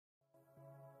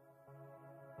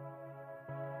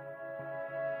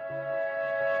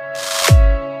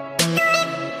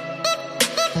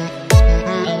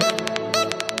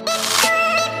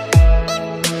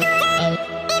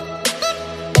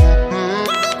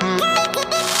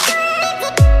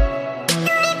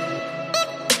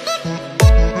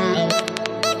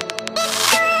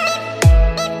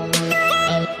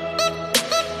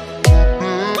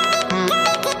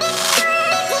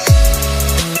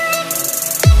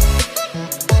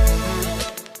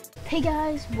Hey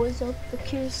guys, what's up? The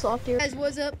Curious Sloth here. Guys,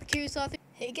 what's up? The Curious Sloth here.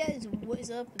 Hey guys,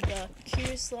 what's up? The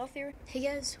Curious Sloth here. Hey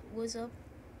guys, what's up?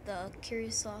 The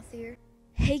Curious Sloth here.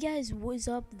 Hey guys, what's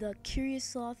up? The Curious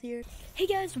Sloth here. Hey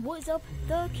guys, what's up?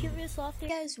 The Curious Sloth here. Hey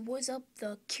guys, what's up?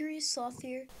 The Curious Sloth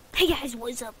here. Hey guys,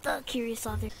 what's up? The Curious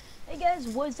Sloth here. Hey guys,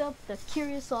 what's up? The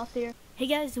Curious Sloth here. Hey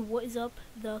guys, what's up?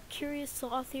 The Curious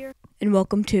Sloth here. And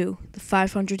welcome to the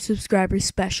 500 subscribers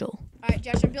special. Alright,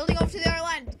 Josh, I'm building over to the other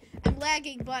line. I'm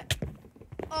lagging, but...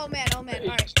 Oh man,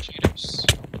 alright.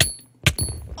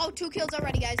 Oh, 2 kills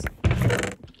already, guys.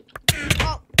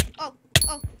 Oh,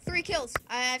 3 kills.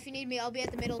 If you need me, I'll be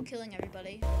at the middle killing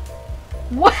everybody.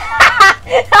 What?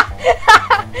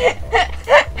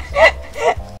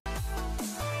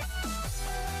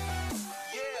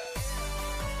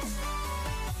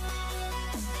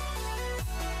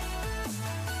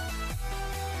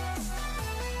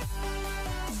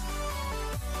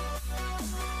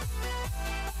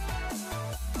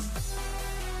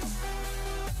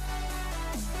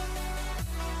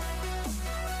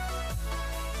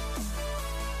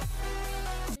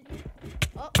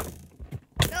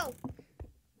 No!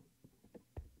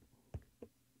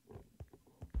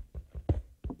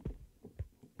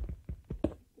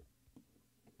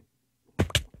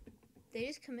 They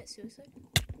just commit suicide?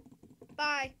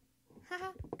 Bye!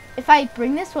 Haha. If I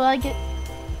bring this, will I get...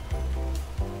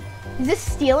 Is this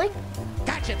stealing?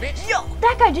 Gotcha, bitch! Yo!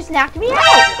 That guy just knocked me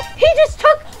out! He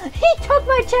took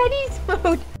my Chinese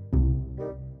food!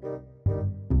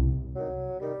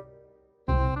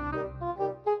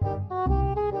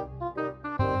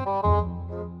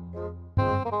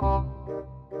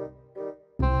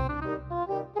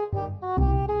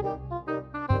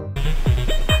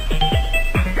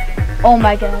 Oh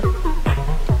my god.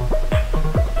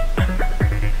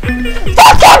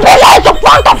 Fucking me!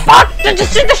 What the fuck? Did you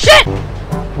see the shit?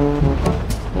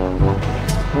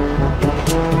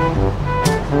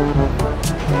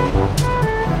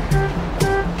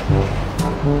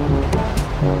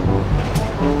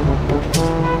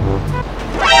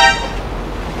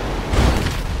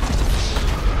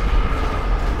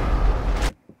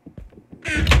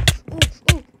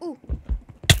 Ooh.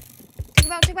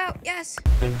 Take him out, yes!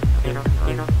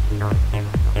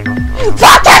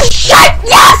 Fucking shit!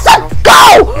 Yes! Let's go!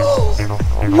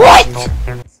 What?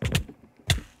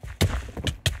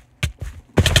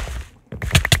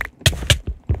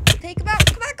 Take him out!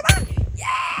 Come on!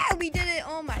 Yeah! We did it!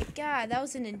 Oh my god, that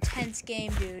was an intense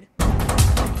game, dude.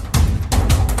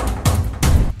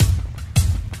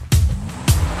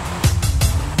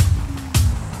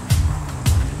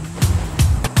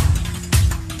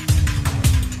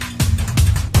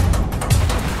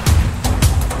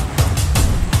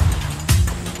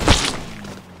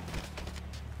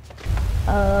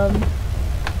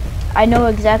 I know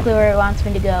exactly where it wants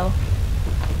me to go.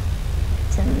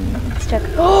 Let's check.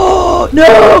 Oh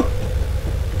no!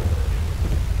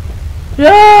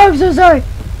 No, I'm so sorry.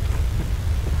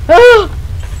 Oh!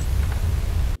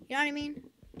 You know what I mean?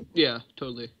 Yeah,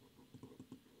 totally.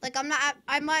 Like I'm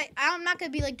not gonna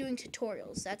be like doing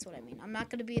tutorials. That's what I mean. I'm not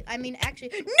gonna be. I mean,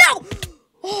 actually, no!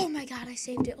 Oh my god, I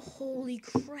saved it. Holy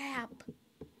crap!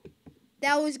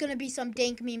 That was gonna be some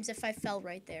dank memes if I fell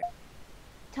right there.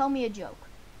 Tell me a joke.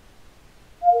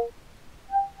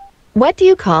 What do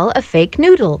you call a fake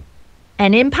noodle?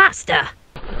 An impasta.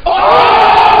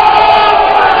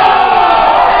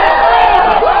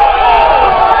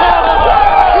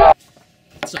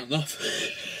 That's not enough.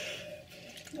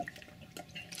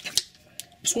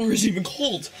 This water is even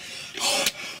cold.